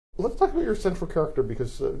let's talk about your central character,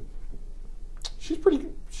 because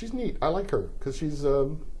she's neat. I like her because she's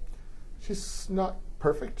not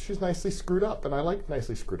perfect. She's nicely screwed up, and I like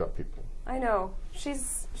nicely screwed up people. I know.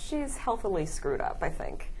 She's healthily screwed up, I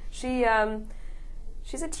think. She's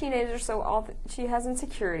a teenager, so she has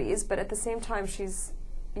insecurities, but at the same time she's,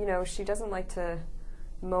 she doesn't like to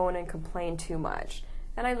moan and complain too much.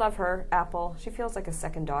 And I love her, Apple. She feels like a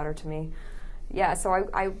second daughter to me. Yeah, so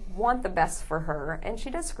I want the best for her, and she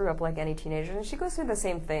does screw up like any teenager, and she goes through the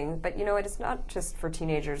same thing, but it's not just for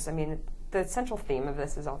teenagers. I mean, the central theme of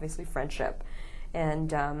this is obviously friendship, and,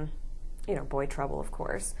 boy trouble, of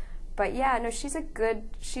course. But yeah, no, she's a good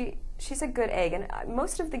egg, and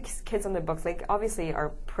most of the kids on the books, obviously are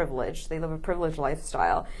privileged. They live a privileged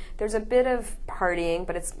lifestyle. There's a bit of partying,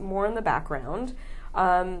 but it's more in the background.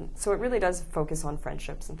 So it really does focus on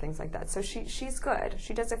friendships and things like that. So she's good.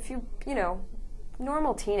 She does a few,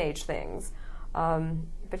 normal teenage things,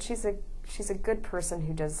 but she's a good person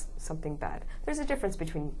who does something bad. There's a difference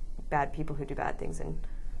between bad people who do bad things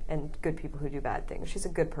and good people who do bad things. She's a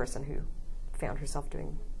good person who found herself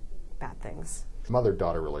doing bad things.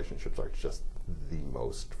 Mother-daughter relationships are just the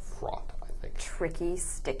most fraught, I think. Tricky,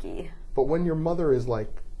 sticky. But when your mother is like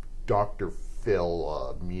Dr.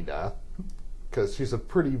 Phil Mina, because she's a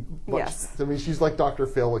pretty much, yes. I mean, she's like Dr.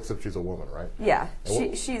 Phil, except she's a woman, right? Yeah,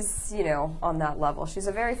 she's, on that level. She's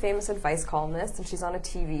a very famous advice columnist, and she's on a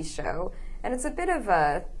TV show. And it's a bit of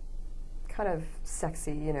a kind of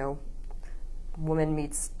sexy, woman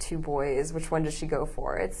meets two boys. Which one does she go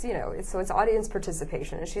for? It's, it's audience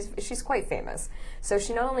participation, and she's quite famous. So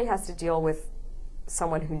she not only has to deal with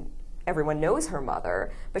someone who everyone knows her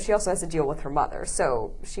mother, but she also has to deal with her mother.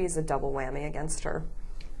 So she's a double whammy against her.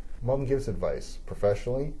 Mom gives advice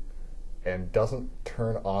professionally and doesn't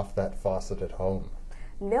turn off that faucet at home.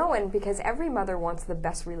 No, and because every mother wants the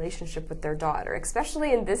best relationship with their daughter,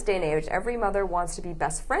 especially in this day and age, every mother wants to be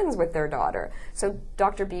best friends with their daughter. So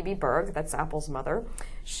Dr. Bibi Berg, that's Apple's mother,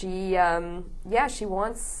 she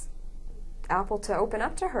wants Apple to open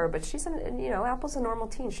up to her, but Apple's a normal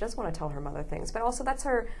teen. She doesn't want to tell her mother things, but also that's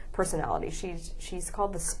her personality. She's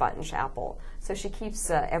called the sponge, Apple, so she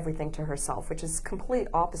keeps everything to herself, which is complete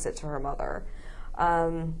opposite to her mother.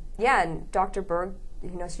 And Dr. Berg,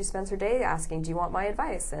 she spends her day asking, do you want my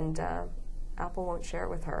advice? And Apple won't share it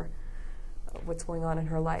with her, what's going on in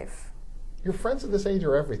her life. Your friends at this age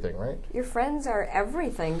are everything, right? Your friends are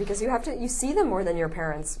everything, because you see them more than your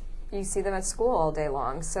parents. You see them at school all day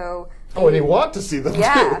long, so... and you want to see them,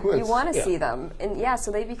 too. You want to see them. And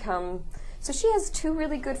so they become... So she has two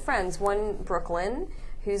really good friends. One, Brooklyn,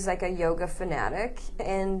 who's like a yoga fanatic,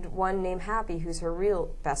 and one named Happy, who's her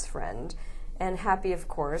real best friend. And Happy, of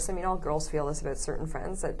course, all girls feel this about certain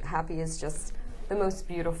friends, that Happy is just the most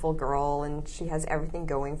beautiful girl, and she has everything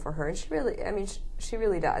going for her. And she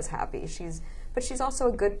really does, Happy. But she's also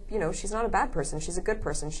a good, she's not a bad person. She's a good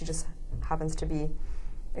person. She just happens to be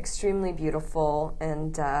extremely beautiful,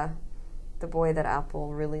 and the boy that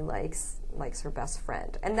Apple really likes her best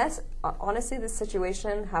friend. And that's, honestly, this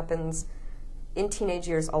situation happens in teenage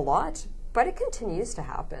years a lot, but it continues to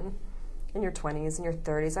happen in your 20s and your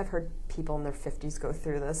 30s. I've heard people in their 50s go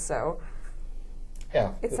through this, so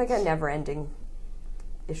yeah, it's like a never-ending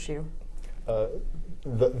issue. The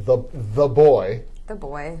boy. The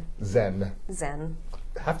boy. Zen.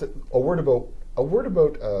 A word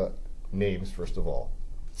about names, first of all.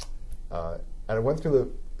 And I went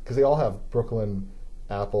through because they all have Brooklyn,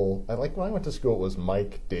 Apple, and like when I went to school it was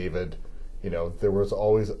Mike, David, there was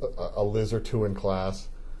always a Liz or two in class.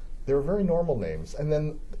 They were very normal names. And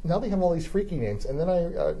then now they have all these freaky names. And then I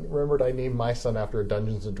remembered I named my son after a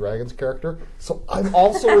Dungeons & Dragons character. So I'm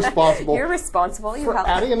also responsible. You're responsible. For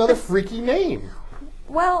adding another freaky name.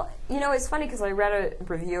 Well, it's funny because I read a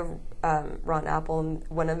review of Rotten Apple, and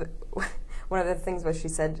one of the things was she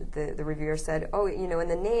said, the reviewer said, in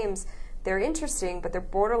the names, they're interesting, but they're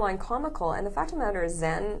borderline comical. And the fact of the matter is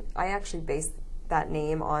Zen, I actually based that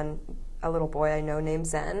name on a little boy I know named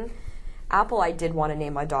Zen. Apple, I did want to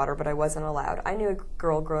name my daughter, but I wasn't allowed. I knew a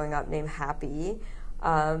girl growing up named Happy.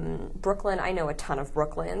 Brooklyn, I know a ton of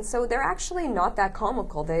Brooklyn. So they're actually not that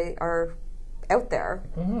comical. They are out there.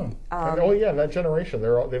 Mm-hmm. That generation.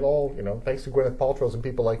 They've all, thanks to Gwyneth Paltrow's and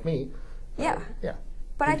people like me. Yeah. Yeah.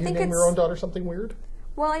 But Did you name your own daughter something weird?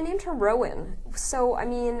 Well, I named her Rowan. So,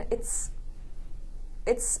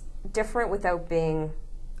 it's different without being,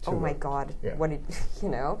 oh my God, yeah. What did,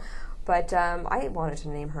 But I wanted to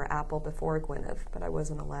name her Apple before Gwyneth, but I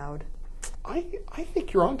wasn't allowed. I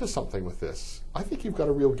think you're onto something with this. I think you've got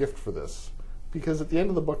a real gift for this. Because at the end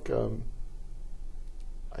of the book,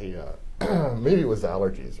 maybe it was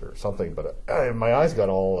allergies or something, but my eyes got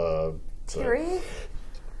all... Teary?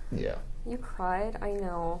 Yeah. You cried? I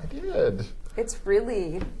know. I did. It's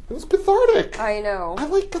really... It was cathartic. I know. I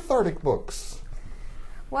like cathartic books.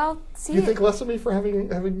 Well, see... You think less of me for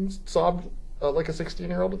having sobbed like a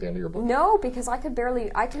 16-year-old at the end of your book? No, because I can,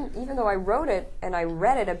 even though I wrote it and I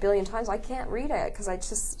read it a billion times, I can't read it because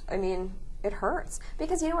it hurts.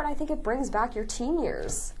 Because you know what? I think it brings back your teen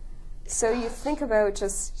years. So you think about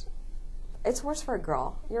just... It's worse for a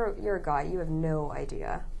girl. You're a guy. You have no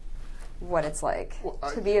idea what it's like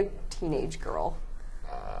to be a teenage girl.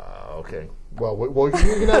 Okay. Well, you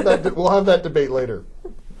can have that. We'll have that debate later.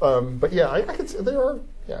 But yeah, I can see there are.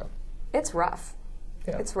 Yeah. It's rough.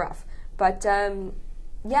 Yeah. It's rough. But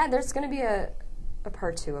yeah, there's going to be a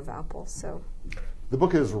part 2 of Apple. So. The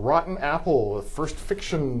book is Rotten Apple, the first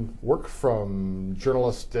fiction work from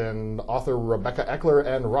journalist and author Rebecca Eckler,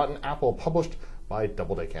 and Rotten Apple, published by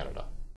Doubleday Canada.